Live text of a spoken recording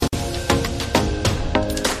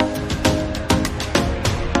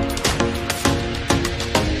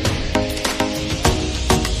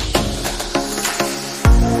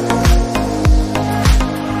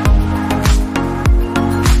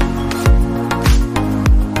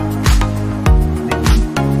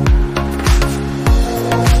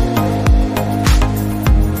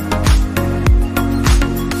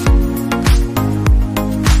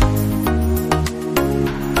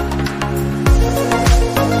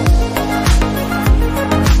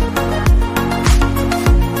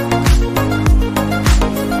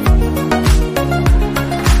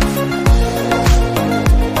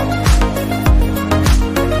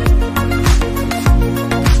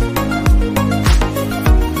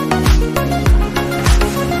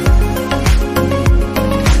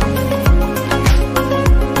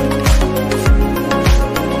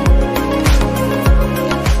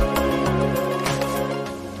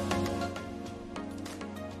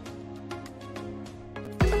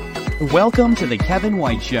Welcome to the Kevin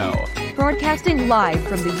White Show. Broadcasting live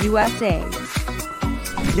from the USA.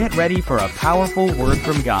 Get ready for a powerful word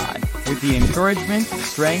from God with the encouragement,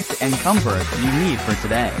 strength, and comfort you need for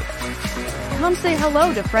today. Come say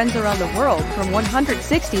hello to friends around the world from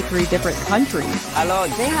 163 different countries. Hello,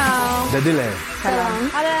 你好.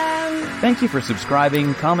 Hello. Thank you for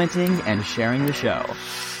subscribing, commenting, and sharing the show.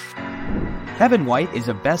 Kevin White is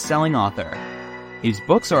a best-selling author. His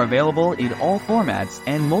books are available in all formats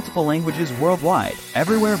and multiple languages worldwide,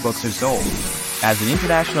 everywhere books are sold. As an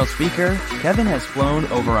international speaker, Kevin has flown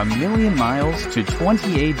over 1 million miles to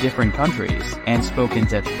 28 different countries and spoken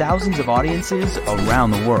to thousands of audiences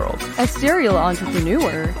around the world. A serial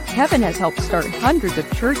entrepreneur, Kevin has helped start hundreds of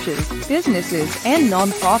churches, businesses, and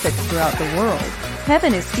nonprofits throughout the world.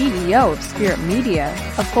 Kevin is CEO of Spirit Media,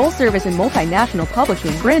 a full-service and multinational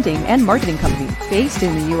publishing, branding, and marketing company based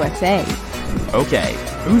in the USA. Okay,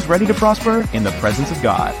 who's ready to prosper in the presence of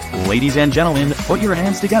God? Ladies and gentlemen, put your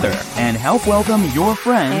hands together and help welcome your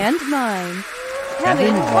friend And mine,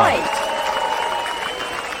 Kevin White.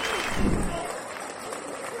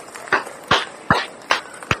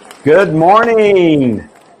 Good morning.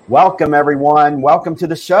 Welcome, everyone. Welcome to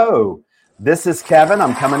the show. This is Kevin.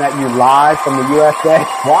 I'm coming at you live from the USA.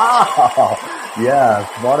 Wow. Yes,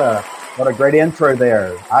 what a great intro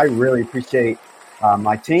there. I really appreciate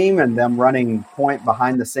my team and them running point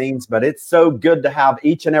behind the scenes, but it's so good to have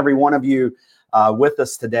each and every one of you with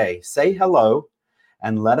us today. Say hello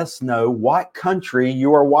and let us know what country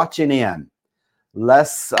you are watching in.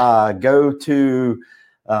 Let's go to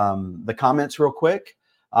the comments real quick.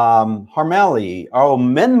 Harmeli,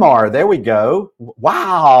 Myanmar, there we go.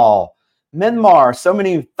 Wow, Myanmar, so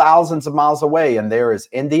many thousands of miles away. And there is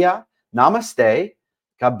India. Namaste.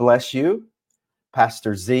 God bless you.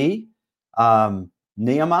 Pastor Z.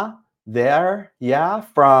 Niyama there,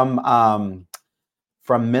 from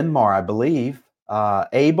Myanmar, I believe.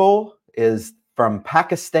 Abel is from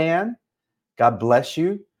Pakistan. God bless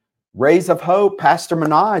you. Rays of Hope, Pastor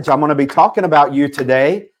Manaj, I'm going to be talking about you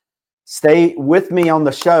today. Stay with me on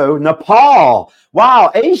the show. Nepal,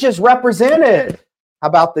 wow, Asia's represented. How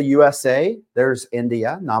about the USA? There's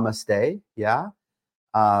India, Namaste,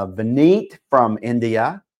 Vineet from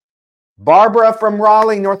India. Barbara from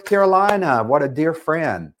Raleigh, North Carolina. What a dear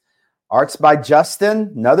friend. Arts by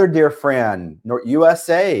Justin, another dear friend.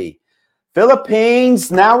 USA.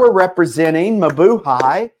 Philippines, now we're representing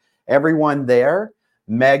Mabuhay. Everyone there.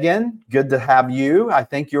 Megan, good to have you. I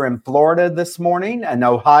think you're in Florida this morning, and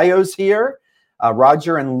Ohio's here.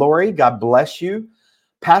 Roger and Lori, God bless you.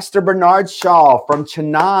 Pastor Bernard Shaw from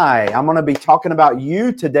Chennai. I'm going to be talking about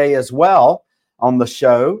you today as well on the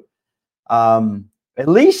show.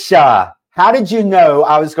 Alicia, how did you know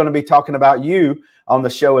I was going to be talking about you on the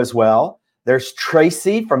show as well? There's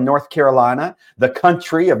Tracy from North Carolina, the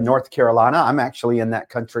country of North Carolina. I'm actually in that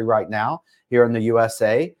country right now here in the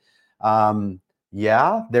USA.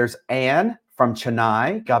 There's Anne from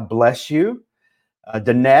Chennai. God bless you.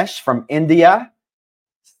 Dinesh from India.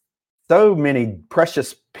 So many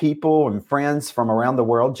precious people and friends from around the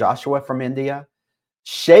world. Joshua from India.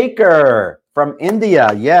 Shaker from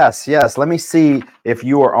India. Yes. Let me see if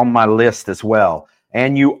you are on my list as well.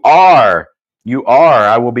 And you are.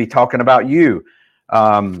 I will be talking about you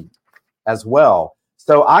as well.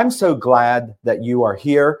 So I'm so glad that you are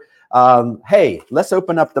here. Hey, let's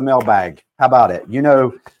open up the mailbag. How about it?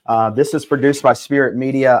 This is produced by Spirit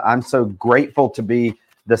Media. I'm so grateful to be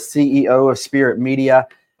the CEO of Spirit Media.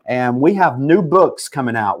 And we have new books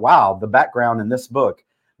coming out. Wow, the background in this book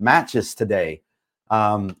matches today.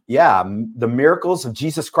 The Miracles of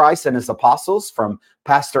Jesus Christ and His Apostles from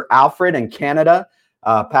Pastor Alfred in Canada.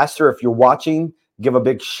 Pastor, if you're watching, give a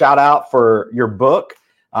big shout out for your book.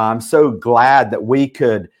 I'm so glad that we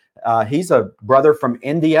could. He's a brother from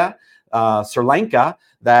India, Sri Lanka,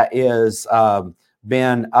 that is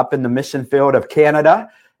been up in the mission field of Canada.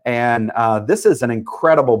 And this is an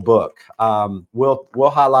incredible book. We'll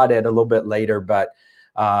highlight it a little bit later, but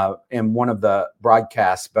in one of the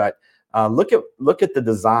broadcasts. But look at the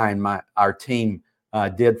design our team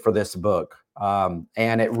did for this book,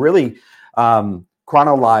 and it really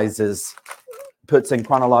puts in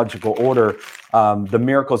chronological order the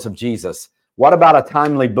miracles of Jesus. What about a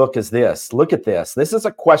timely book as this? Look at this. This is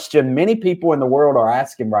a question many people in the world are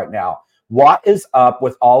asking right now. What is up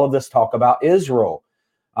with all of this talk about Israel?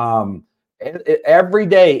 Every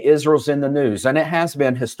day Israel's in the news, and it has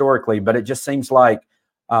been historically, but it just seems like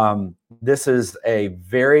this is a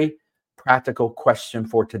very practical question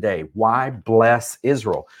for today. Why bless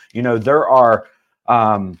Israel? There are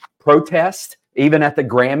protests even at the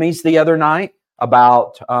Grammys the other night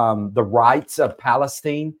about the rights of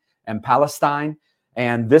Palestine and Palestine.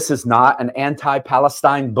 And this is not an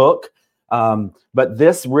anti-Palestine book, but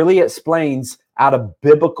this really explains out of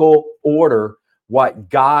biblical order what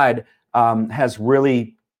God has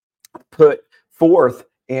really put forth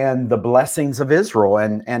in the blessings of Israel,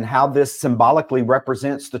 and how this symbolically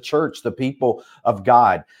represents the church, the people of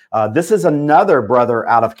God. This is another brother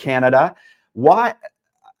out of Canada. What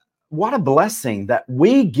a blessing that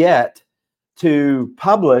we get to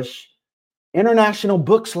publish international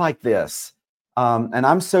books like this. And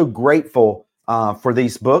I'm so grateful for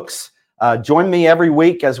these books. Join me every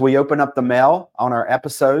week as we open up the mail on our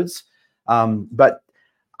episodes. But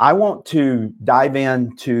I want to dive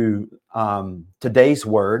into today's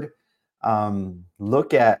word.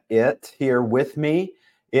 Look at it here with me.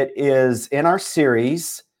 It is in our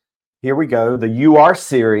series. Here we go, the You Are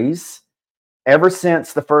series. Ever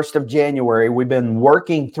since the 1st of January, we've been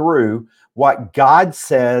working through what God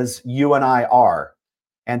says you and I are.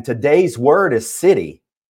 And today's word is city.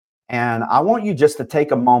 And I want you just to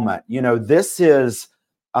take a moment. You know, this is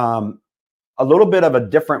a little bit of a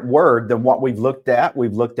different word than what we've looked at.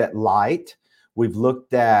 We've looked at light. We've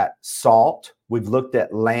looked at salt. We've looked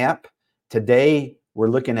at lamp. Today, we're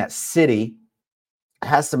looking at city. It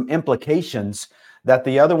has some implications that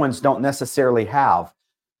the other ones don't necessarily have.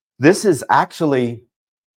 This is actually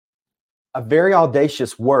a very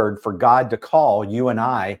audacious word for God to call you and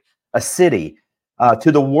I a city.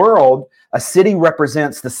 To the world, a city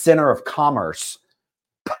represents the center of commerce,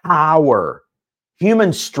 power,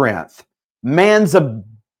 human strength, man's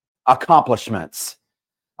accomplishments.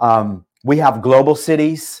 We have global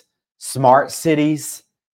cities, smart cities,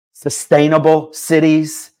 sustainable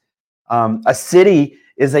cities. A city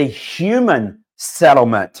is a human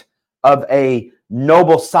settlement of a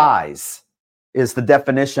noble size, is the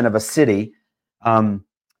definition of a city. The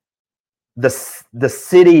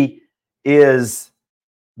city is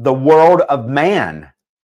the world of man,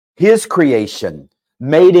 his creation,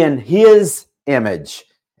 made in his image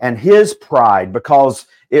and his pride, because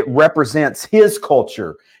it represents his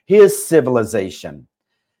culture, his civilization.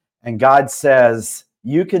 And God says,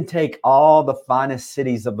 you can take all the finest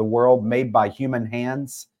cities of the world made by human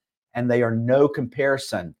hands, and they are no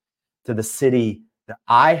comparison to the city that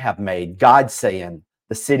I have made. God saying,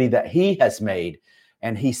 the city that he has made.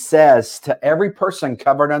 And he says to every person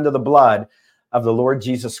covered under the blood of the Lord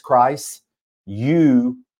Jesus Christ,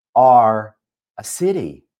 you are a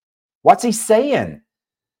city. What's he saying?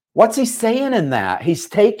 What's he saying in that? He's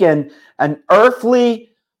taken an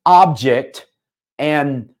earthly object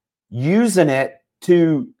and using it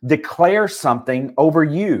to declare something over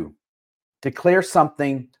you, declare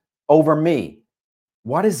something over me.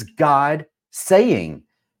 What is God saying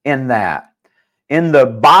in that? In the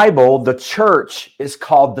Bible, the church is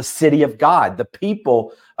called the city of God. The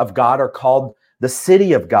people of God are called the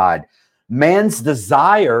city of God. Man's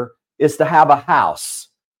desire is to have a house.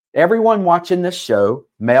 Everyone watching this show,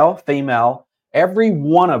 male, female, every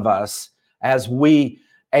one of us, as we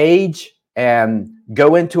age and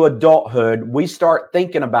go into adulthood, we start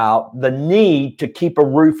thinking about the need to keep a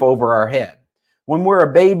roof over our head. When we're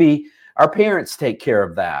a baby, our parents take care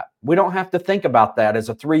of that. We don't have to think about that as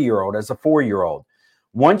a 3-year-old, as a 4-year-old.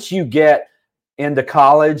 Once you get into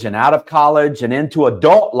college and out of college and into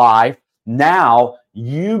adult life, now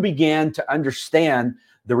you begin to understand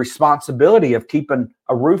the responsibility of keeping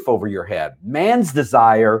a roof over your head. Man's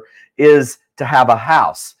desire is to have a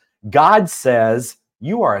house. God says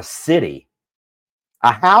you are a city.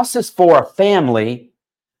 A house is for a family.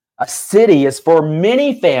 A city is for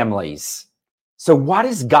many families. So what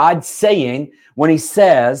is God saying when he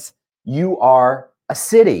says you are a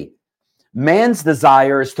city? Man's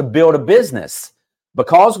desire is to build a business.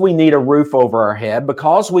 Because we need a roof over our head,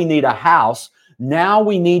 because we need a house, now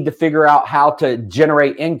we need to figure out how to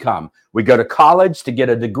generate income. We go to college to get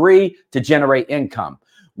a degree to generate income.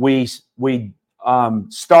 We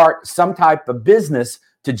start some type of business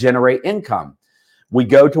to generate income. We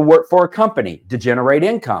go to work for a company to generate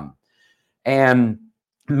income. And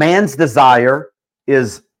man's desire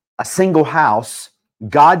is a single house.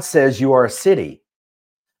 God says you are a city.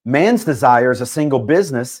 Man's desire is a single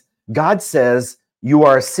business. God says you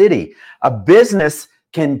are a city. A business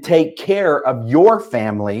can take care of your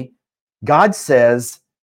family. God says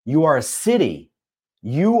you are a city.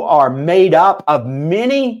 You are made up of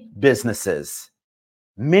many businesses,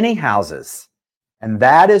 many houses. And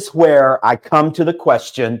that is where I come to the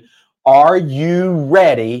question, are you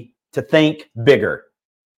ready to think bigger?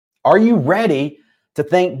 Are you ready to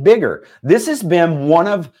think bigger? This has been one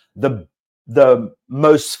of the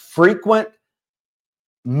most frequent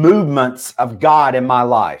movements of God in my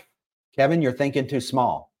life. Kevin, you're thinking too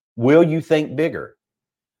small. Will you think bigger?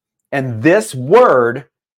 And this word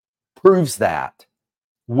proves that.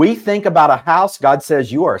 We think about a house, God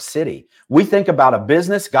says you are a city. We think about a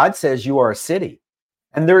business, God says you are a city.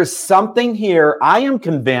 And there is something here, I am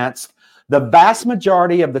convinced, the vast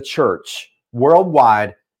majority of the church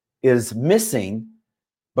worldwide is missing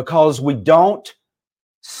because we don't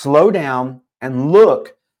slow down and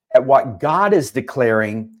look at what God is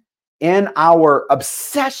declaring in our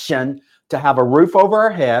obsession to have a roof over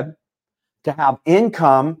our head, to have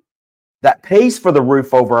income that pays for the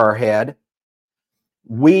roof over our head.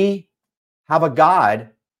 We have a God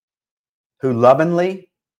who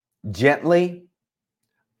lovingly, gently,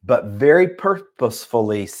 but very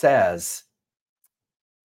purposefully says,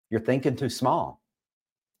 you're thinking too small.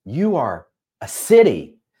 You are a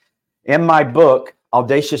city. In my book,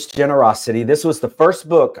 Audacious Generosity, this was the first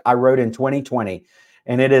book I wrote in 2020,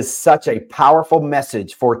 and it is such a powerful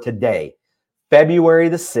message for today, February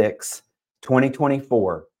the 6th,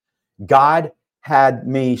 2024. God had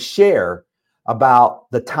me share about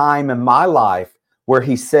the time in my life where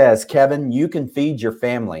he says, Kevin, you can feed your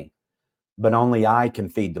family, but only I can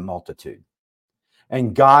feed the multitude.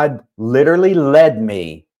 And God literally led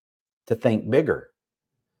me to think bigger.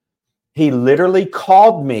 He literally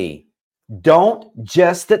called me, don't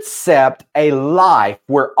just accept a life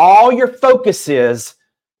where all your focus is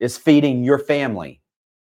feeding your family,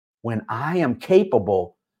 when I am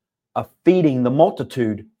capable of feeding the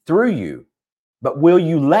multitude through you. But will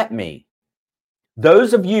you let me?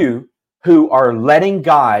 Those of you who are letting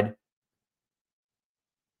God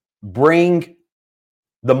bring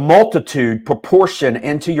the multitude proportion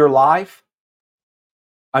into your life,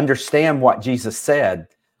 understand what Jesus said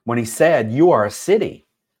when he said, you are a city.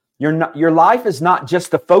 Your life is not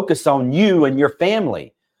just to focus on you and your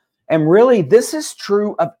family. And really, this is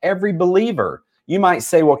true of every believer. You might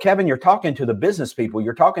say, well, Kevin, you're talking to the business people.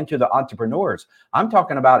 You're talking to the entrepreneurs. I'm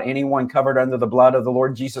talking about anyone covered under the blood of the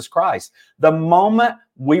Lord Jesus Christ. The moment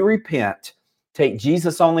we repent, take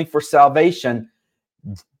Jesus only for salvation,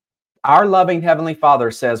 our loving Heavenly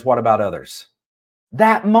Father says, what about others?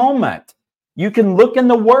 That moment, you can look in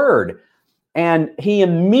the Word, and he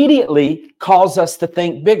immediately calls us to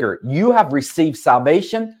think bigger. You have received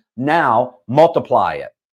salvation, now multiply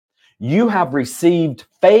it. You have received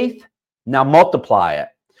faith, now multiply it.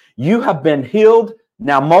 You have been healed,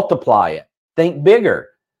 now multiply it. Think bigger.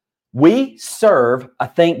 We serve a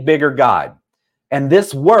think bigger God. And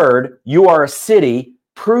this word, you are a city,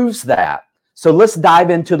 proves that. So let's dive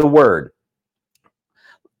into the word.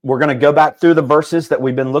 We're going to go back through the verses that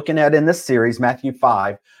we've been looking at in this series, Matthew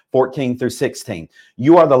 5, 14 through 16.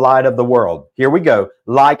 You are the light of the world. Here we go.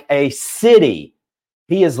 Like a city.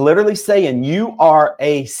 He is literally saying you are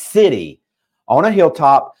a city on a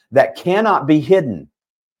hilltop that cannot be hidden.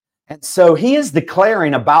 And so he is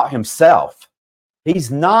declaring about himself.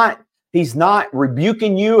 He's not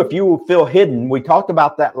rebuking you if you will feel hidden. We talked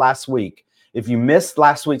about that last week. If you missed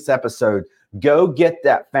last week's episode, go get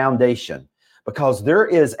that foundation, because there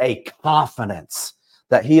is a confidence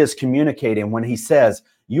that he is communicating when he says,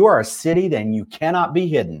 you are a city that you cannot be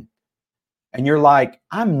hidden. And you're like,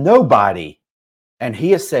 I'm nobody. And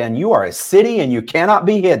he is saying, you are a city and you cannot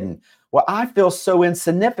be hidden. Well, I feel so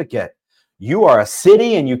insignificant. You are a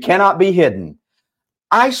city and you cannot be hidden.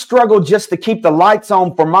 I struggle just to keep the lights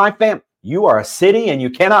on for my family. You are a city and you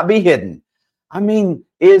cannot be hidden. I mean,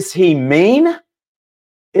 is he mean?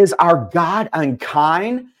 Is our God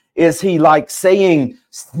unkind? Is he like saying,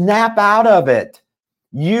 snap out of it?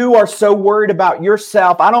 You are so worried about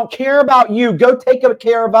yourself. I don't care about you. Go take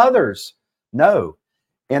care of others. No.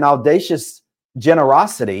 In audacious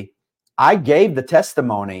generosity, I gave the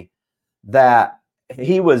testimony that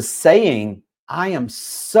he was saying, I am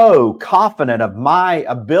so confident of my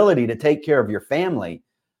ability to take care of your family.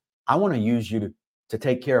 I want to use you to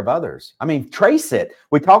take care of others. I mean, trace it.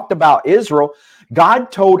 We talked about Israel.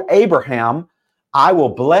 God told Abraham, I will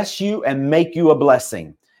bless you and make you a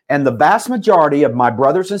blessing. And the vast majority of my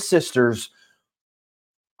brothers and sisters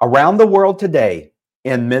around the world today,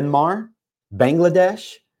 in Myanmar,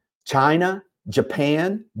 Bangladesh, China,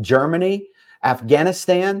 Japan, Germany,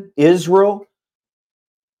 Afghanistan, Israel,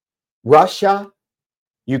 Russia,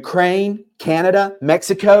 Ukraine, Canada,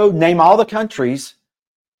 Mexico, name all the countries,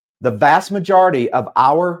 the vast majority of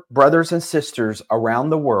our brothers and sisters around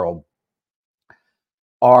the world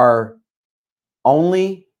are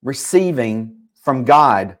only receiving from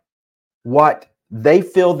God what they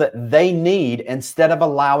feel that they need, instead of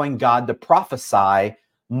allowing God to prophesy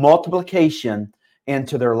multiplication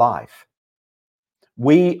into their life.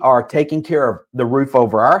 We are taking care of the roof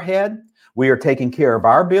over our head. We are taking care of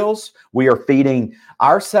our bills. We are feeding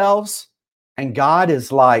ourselves. And God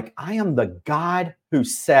is like, I am the God who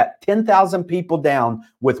set 10,000 people down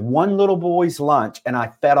with one little boy's lunch, and I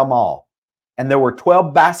fed them all. And there were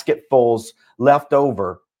 12 basketfuls left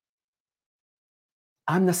over.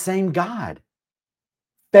 I'm the same God.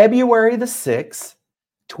 February the 6th,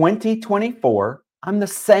 2024, I'm the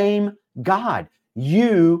same God.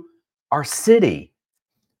 You are city.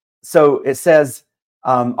 So it says,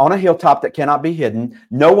 on a hilltop that cannot be hidden,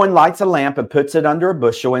 no one lights a lamp and puts it under a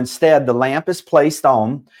bushel. Instead, the lamp is placed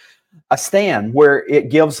on a stand where it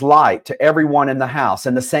gives light to everyone in the house.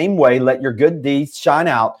 In the same way, let your good deeds shine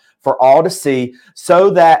out for all to see, so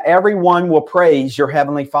that everyone will praise your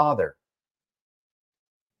heavenly Father.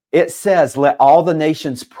 It says, let all the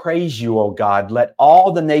nations praise you, O God. Let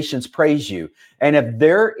all the nations praise you. And if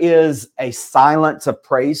there is a silence of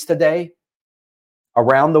praise today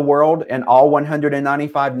around the world in all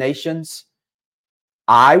 195 nations,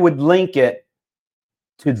 I would link it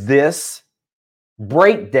to this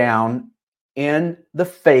breakdown in the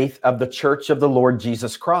faith of the Church of the Lord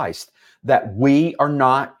Jesus Christ, that we are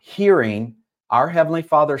not hearing our Heavenly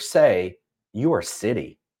Father say, you are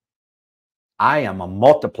city. I am a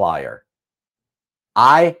multiplier.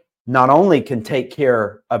 I not only can take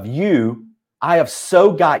care of you, I have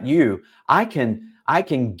so got you. I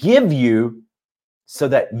can give you so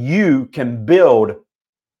that you can build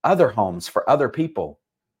other homes for other people.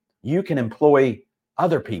 You can employ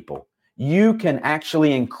other people. You can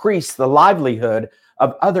actually increase the livelihood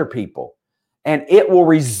of other people. And it will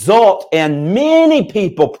result in many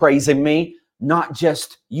people praising me, not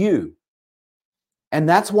just you. And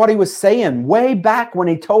that's what he was saying way back when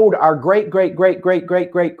he told our great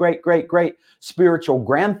spiritual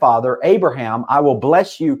grandfather, Abraham, I will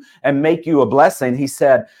bless you and make you a blessing. He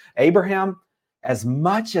said, Abraham, as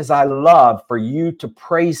much as I love for you to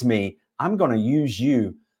praise me, I'm going to use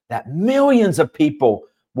you that millions of people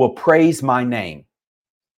will praise my name.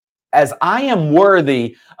 As I am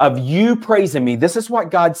worthy of you praising me, this is what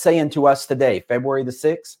God's saying to us today, February the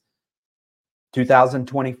 6th,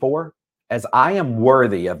 2024. As I am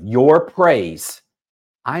worthy of your praise,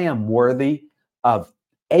 I am worthy of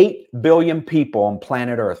 8 billion people on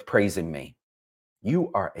planet Earth praising me. You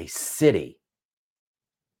are a city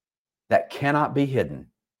that cannot be hidden.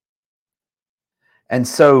 And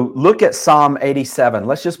so look at Psalm 87.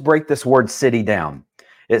 Let's just break this word city down.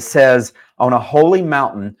 It says, on a holy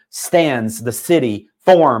mountain stands the city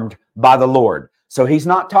formed by the Lord. So he's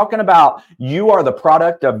not talking about you are the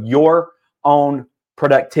product of your own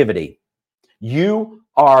productivity. You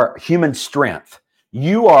are human strength.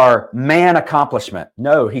 You are man accomplishment.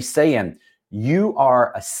 No, he's saying you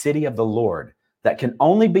are a city of the Lord that can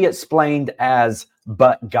only be explained as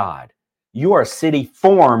but God. You are a city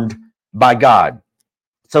formed by God.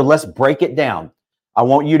 So let's break it down. I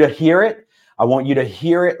want you to hear it. I want you to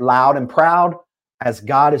hear it loud and proud as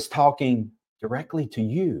God is talking directly to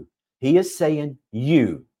you. He is saying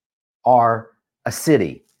you are a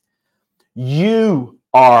city. You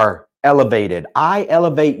are elevated. I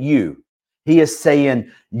elevate you. He is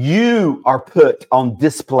saying you are put on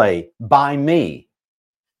display by me.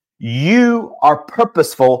 You are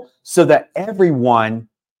purposeful so that everyone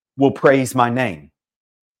will praise my name.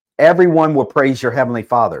 Everyone will praise your Heavenly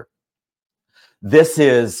Father. This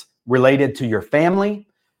is related to your family.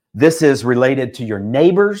 This is related to your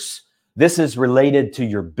neighbors. This is related to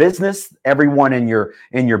your business. Everyone in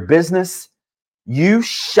your business. You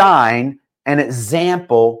shine an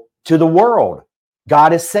example to the world.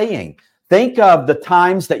 God is saying, think of the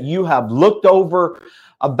times that you have looked over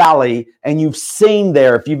a valley and you've seen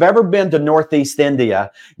there. If you've ever been to Northeast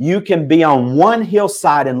India, you can be on one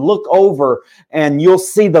hillside and look over and you'll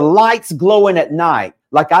see the lights glowing at night.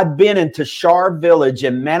 Like I've been into Shar village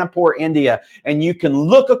in Manipur, India, and you can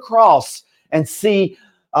look across and see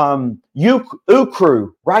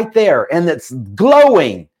Ukru right there, and it's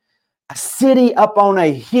glowing. A city up on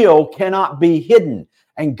a hill cannot be hidden.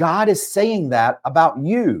 And God is saying that about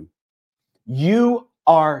you. You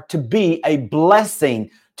are to be a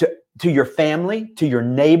blessing to your family, to your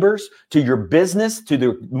neighbors, to your business, to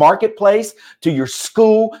the marketplace, to your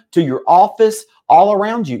school, to your office, all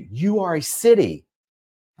around you. You are a city.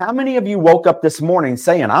 How many of you woke up this morning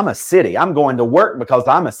saying, I'm a city. I'm going to work because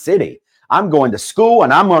I'm a city. I'm going to school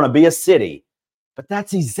and I'm going to be a city. But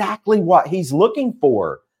that's exactly what he's looking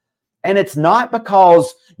for. And it's not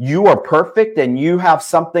because you are perfect and you have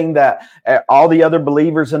something that all the other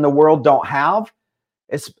believers in the world don't have.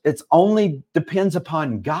 It's only depends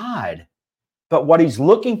upon God. But what he's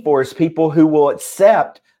looking for is people who will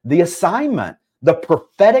accept the assignment, the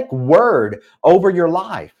prophetic word over your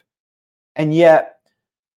life. And yet,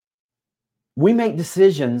 we make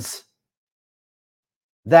decisions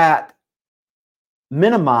that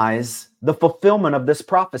minimize the fulfillment of this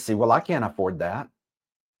prophecy. Well, I can't afford that.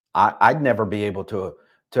 I'd never be able to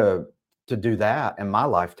do that in my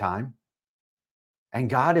lifetime. And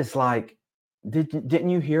God is like, didn't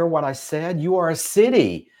you hear what I said? You are a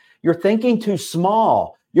city. You're thinking too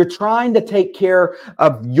small. You're trying to take care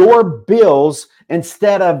of your bills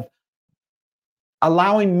instead of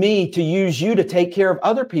allowing me to use you to take care of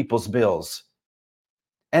other people's bills.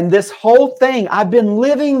 And this whole thing, I've been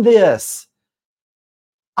living this.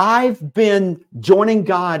 I've been joining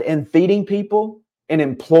God in feeding people and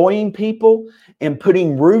employing people and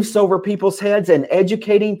putting roofs over people's heads and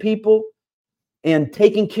educating people and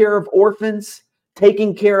taking care of orphans,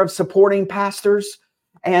 taking care of supporting pastors.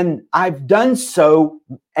 And I've done so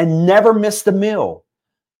and never missed a meal.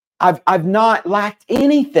 I've not lacked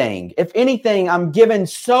anything. If anything, I'm given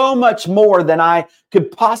so much more than I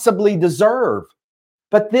could possibly deserve.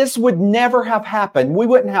 But this would never have happened. We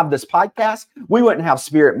wouldn't have this podcast. We wouldn't have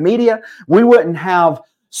Spirit Media. We wouldn't have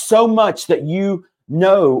so much that you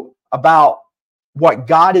know about what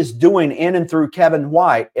God is doing in and through Kevin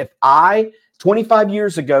White if I, 25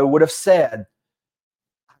 years ago, would have said,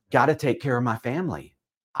 got to take care of my family.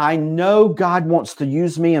 I know God wants to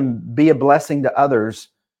use me and be a blessing to others,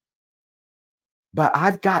 but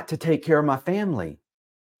I've got to take care of my family.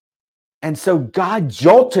 And so God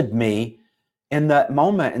jolted me in that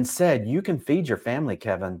moment and said, you can feed your family,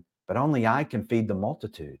 Kevin, but only I can feed the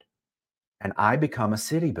multitude. And I become a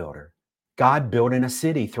city builder. God building a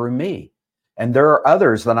city through me. And there are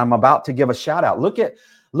others that I'm about to give a shout out. Look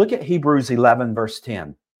at Hebrews 11, verse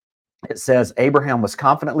 10. It says, Abraham was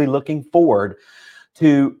confidently looking forward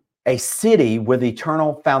to a city with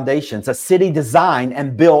eternal foundations, a city designed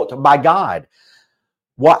and built by God.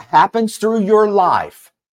 What happens through your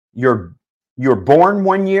life, you're born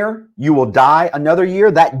one year, you will die another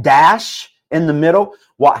year. That dash in the middle,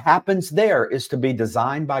 what happens there is to be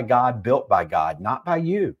designed by God, built by God, not by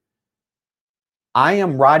you. I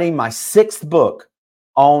am writing my 6th book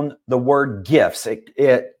on the word gifts.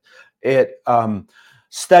 It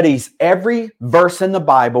studies every verse in the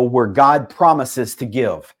Bible where God promises to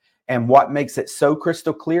give. And what makes it so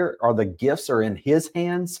crystal clear are the gifts are in His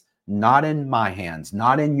hands, not in my hands,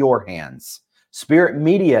 not in your hands. Spirit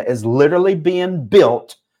Media is literally being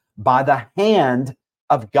built by the hand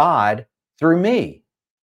of God through me.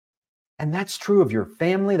 And that's true of your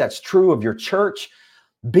family. That's true of your church.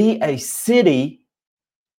 Be a city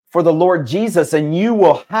for the Lord Jesus, and you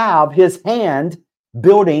will have His hand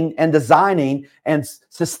building and designing and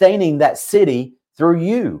sustaining that city through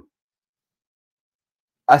you.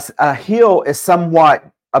 A hill is somewhat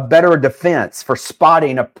a better defense for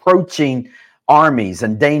spotting approaching armies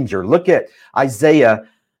and danger. Look at Isaiah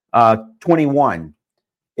 21.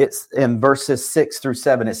 It's in verses 6 through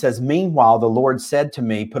 7. It says, meanwhile, the Lord said to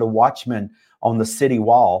me, put a watchman on the city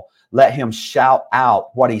wall. Let him shout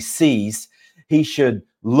out what he sees. He should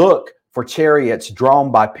look for chariots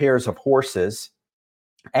drawn by pairs of horses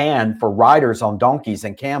and for riders on donkeys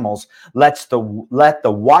and camels. Let the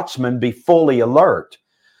watchman be fully alert.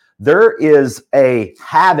 There is a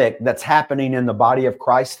havoc that's happening in the body of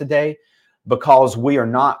Christ today because we are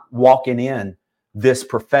not walking in this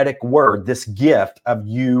prophetic word, this gift of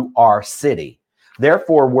you are city.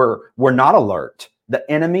 Therefore, we're not alert. The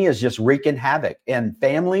enemy is just wreaking havoc, and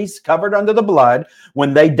families covered under the blood,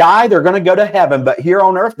 when they die, they're going to go to heaven. But here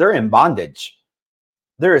on earth, they're in bondage.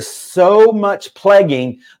 There is so much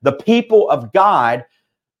plaguing the people of God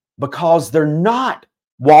because they're not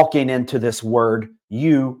walking into this word,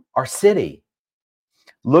 you are city.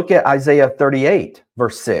 Look at Isaiah 38,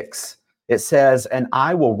 verse 6. It says, and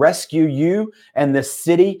I will rescue you and this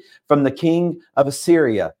city from the king of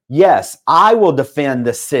Assyria. Yes, I will defend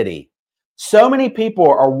this city. So many people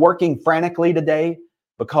are working frantically today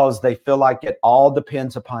because they feel like it all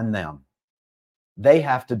depends upon them. They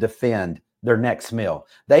have to defend their next meal.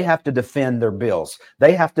 They have to defend their bills.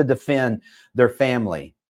 They have to defend their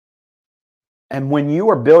family. And when you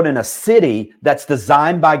are building a city that's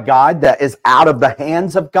designed by God, that is out of the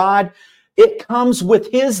hands of God, it comes with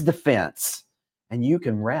His defense, and you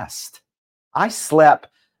can rest. I slept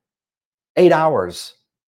 8 hours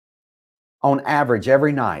on average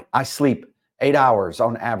every night. I sleep 8 hours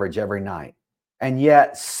on average every night. And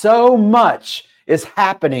yet so much is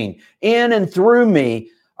happening in and through me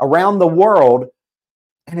around the world.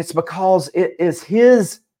 And it's because it is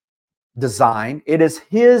His design. It is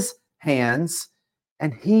His hands,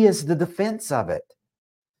 and He is the defense of it.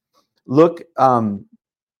 Look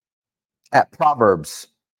at Proverbs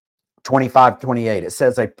 25:28. It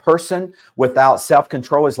says, a person without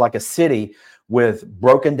self-control is like a city with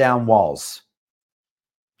broken down walls.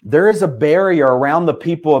 There is a barrier around the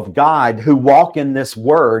people of God who walk in this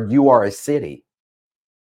word, you are a city,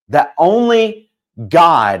 that only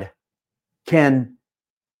God can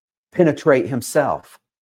penetrate himself.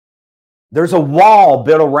 There's a wall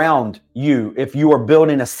built around you if you are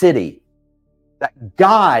building a city that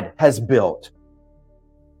God has built,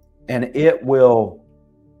 and it will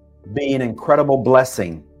be an incredible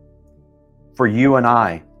blessing for you and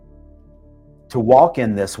I to walk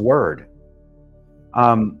in this word.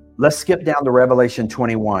 Let's skip down to Revelation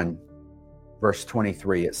 21, verse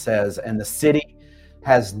 23. It says, "And the city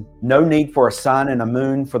has no need for a sun and a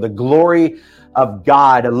moon, for the glory of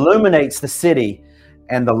God illuminates the city,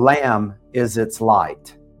 and the Lamb is its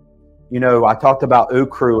light." You know, I talked about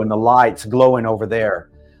Ukru and the lights glowing over there.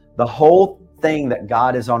 The whole thing that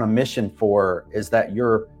God is on a mission for is that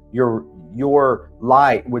your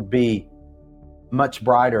light would be much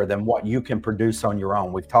brighter than what you can produce on your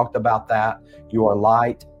own. We've talked about that. You are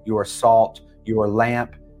light, you are salt, you are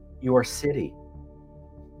lamp, you are city.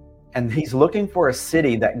 And he's looking for a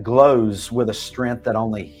city that glows with a strength that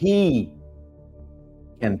only he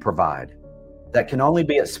can provide, that can only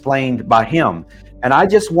be explained by him. And I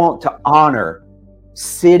just want to honor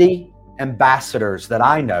city ambassadors that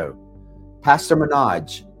I know. Pastor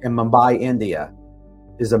Manoj in Mumbai, India,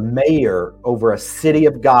 is a mayor over a city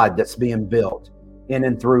of God that's being built in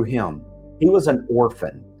and through him. He was an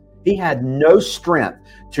orphan. He had no strength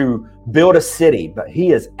to build a city, but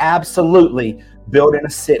he is absolutely building a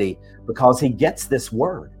city because he gets this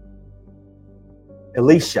word.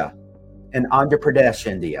 Elisha in Andhra Pradesh,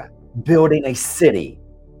 India, building a city.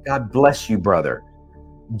 God bless you, brother.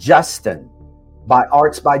 Justin, by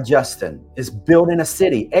Arts by Justin, is building a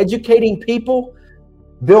city, educating people,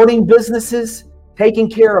 building businesses, taking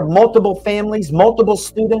care of multiple families, multiple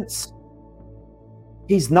students.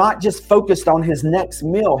 He's not just focused on his next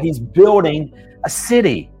meal. He's building a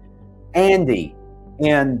city. Andy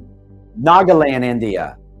in Nagaland,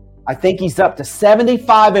 India, I think he's up to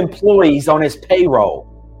 75 employees on his payroll.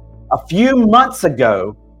 A few months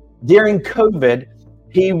ago, during COVID,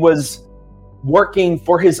 he was working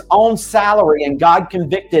for his own salary, and God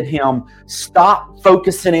convicted him, stop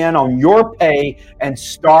focusing in on your pay and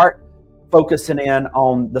start focusing in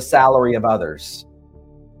on the salary of others.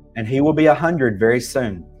 And he will be 100 very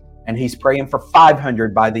soon. And he's praying for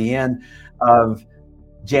 500 by the end of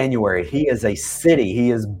January. He is a city.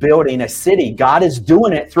 He is building a city. God is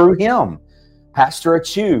doing it through him. Pastor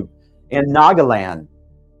Achu in Nagaland,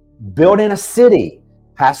 building a city.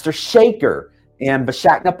 Pastor Shaker in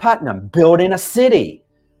Vishakhapatnam, building a city.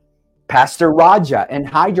 Pastor Raja in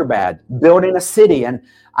Hyderabad, building a city. And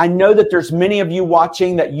I know that there's many of you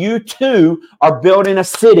watching that you too are building a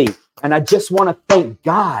city. And I just want to thank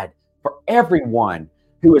God for everyone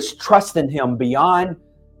who is trusting him beyond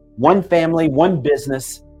one family, one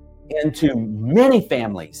business, into many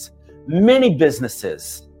families, many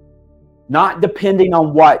businesses, not depending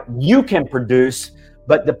on what you can produce,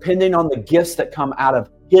 but depending on the gifts that come out of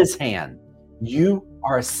his hand. You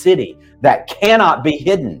are a city that cannot be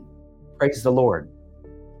hidden. Praise the Lord.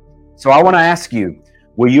 So I want to ask you,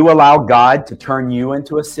 will you allow God to turn you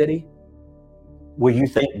into a city? Will you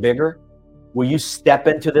think bigger? Will you step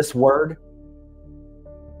into this word?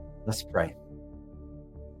 Let's pray.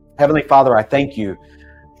 Heavenly Father, I thank you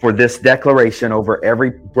for this declaration over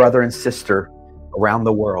every brother and sister around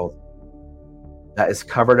the world that is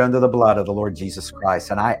covered under the blood of the Lord Jesus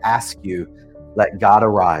Christ. And I ask you, let God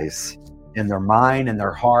arise in their mind and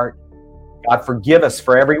their heart. God, forgive us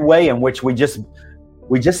for every way in which we just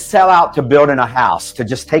sell out to building a house, to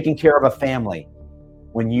just taking care of a family,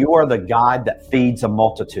 when you are the God that feeds a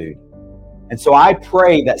multitude. And so I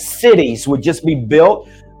pray that cities would just be built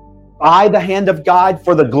by the hand of God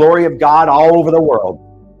for the glory of God all over the world.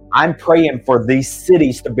 I'm praying for these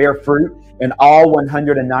cities to bear fruit in all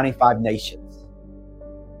 195 nations.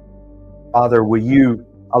 Father, will you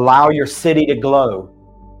allow your city to glow?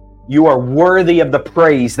 You are worthy of the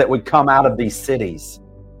praise that would come out of these cities,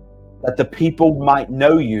 that the people might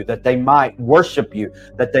know you, that they might worship you,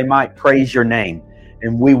 that they might praise your name.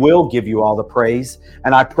 And we will give you all the praise.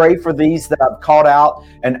 And I pray for these that I've called out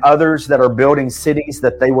and others that are building cities,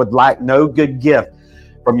 that they would lack no good gift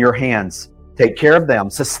from your hands. Take care of them,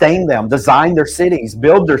 sustain them, design their cities,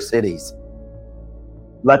 build their cities.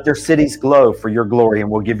 Let their cities glow for your glory, and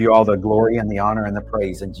we'll give you all the glory and the honor and the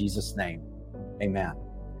praise in Jesus' name. Amen.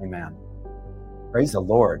 Amen. Praise the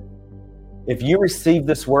Lord. If you receive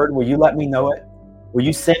this word, will you let me know it? Will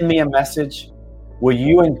you send me a message? Will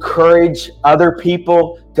you encourage other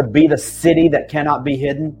people to be the city that cannot be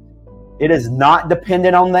hidden? It is not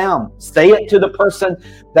dependent on them. Say it to the person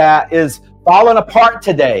that is falling apart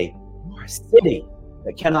today. You are a city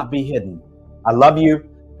that cannot be hidden. I love you.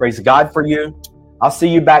 Praise God for you. I'll see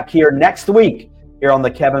you back here next week here on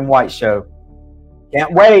the Kevin White Show.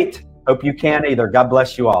 Can't wait. Hope you can either. God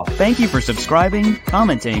bless you all. Thank you for subscribing,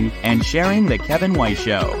 commenting, and sharing The Kevin White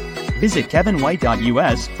Show. Visit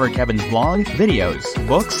kevinwhite.us for Kevin's blog, videos,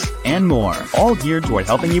 books, and more, all geared toward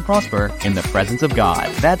helping you prosper in the presence of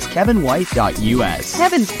God. That's kevinwhite.us.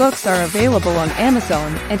 Kevin's books are available on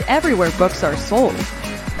Amazon and everywhere books are sold.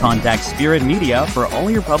 Contact Spirit Media for all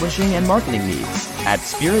your publishing and marketing needs at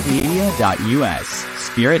spiritmedia.us.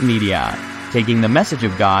 Spirit Media, taking the message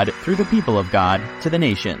of God through the people of God to the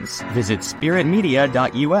nations. Visit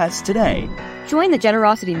spiritmedia.us today. Join the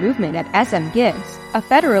generosity movement at SM Gives, a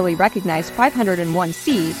federally recognized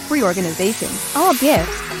 501c free organization. All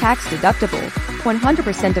gifts tax deductible.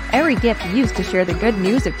 100% of every gift used to share the good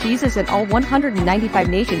news of Jesus in all 195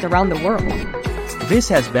 nations around the world. This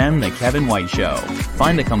has been The Kevin White Show.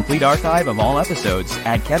 Find the complete archive of all episodes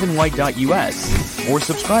at kevinwhite.us or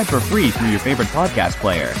subscribe for free through your favorite podcast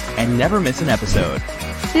player and never miss an episode.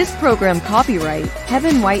 This program copyright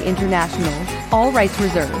Kevin White International. All rights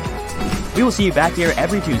reserved. We will see you back here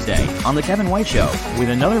every Tuesday on The Kevin White Show with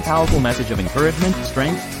another powerful message of encouragement,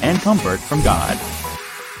 strength, and comfort from God.